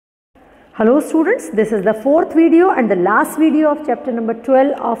Hello students, this is the fourth video and the last video of chapter number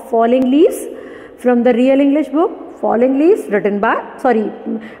 12 of Falling Leaves from the Real English book Falling Leaves, written by,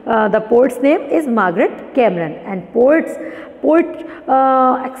 the poet's name is Margaret Cameron, and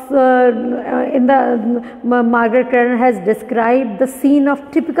Margaret Cameron has described the scene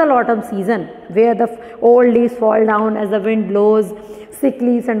of typical autumn season where the old leaves fall down as the wind blows. Sick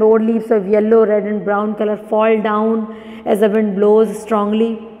leaves and old leaves of yellow, red and brown color fall down as the wind blows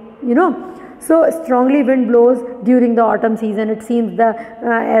strongly. So strongly wind blows during the autumn season. It seems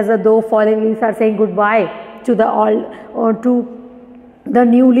as though falling leaves are saying goodbye to the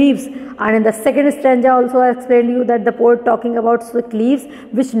new leaves. And in the second stanza also I explained to you that the poet talking about sick leaves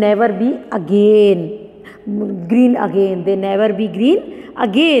which never be again green again. They never be green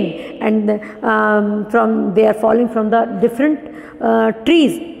again, and they are falling from the different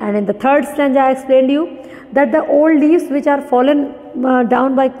trees. And in the third stanza I explained to you that the old leaves which are fallen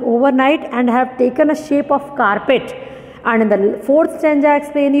down by overnight and have taken a shape of carpet. And in the fourth stanza I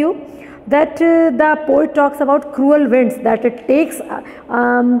explain you that the poet talks about cruel winds, that it takes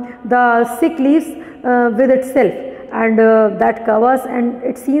the sick leaves with itself, and that covers, and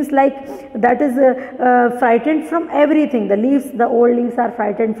it seems like that is frightened from everything. The old leaves are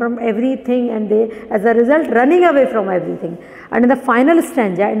frightened from everything, and they as a result running away from everything. And in the final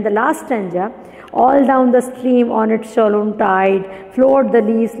stanza, in the last stanza, all down the stream on its solemn tide float the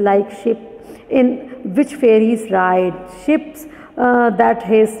leaves like ship in which fairies ride, ships that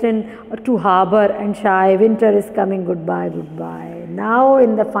hasten to harbor and shy, winter is coming, goodbye, goodbye. Now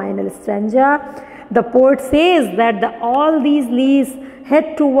in the final stanza, the poet says that all these leaves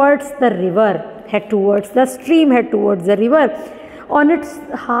head towards the river, head towards the stream, head towards the river. On its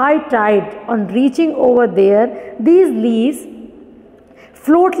high tide, on reaching over there, these leaves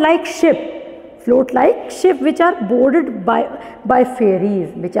float like ship which are boarded by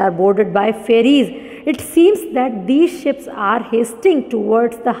fairies, It seems that these ships are hasting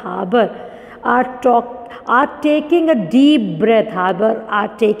towards the harbor, are taking a deep breath,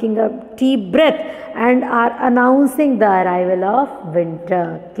 and are announcing the arrival of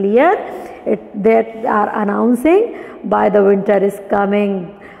winter. Clear? They are announcing by the winter is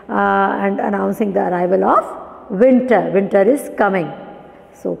coming, and announcing the arrival of winter. Winter is coming.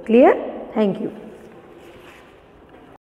 So clear? Thank you.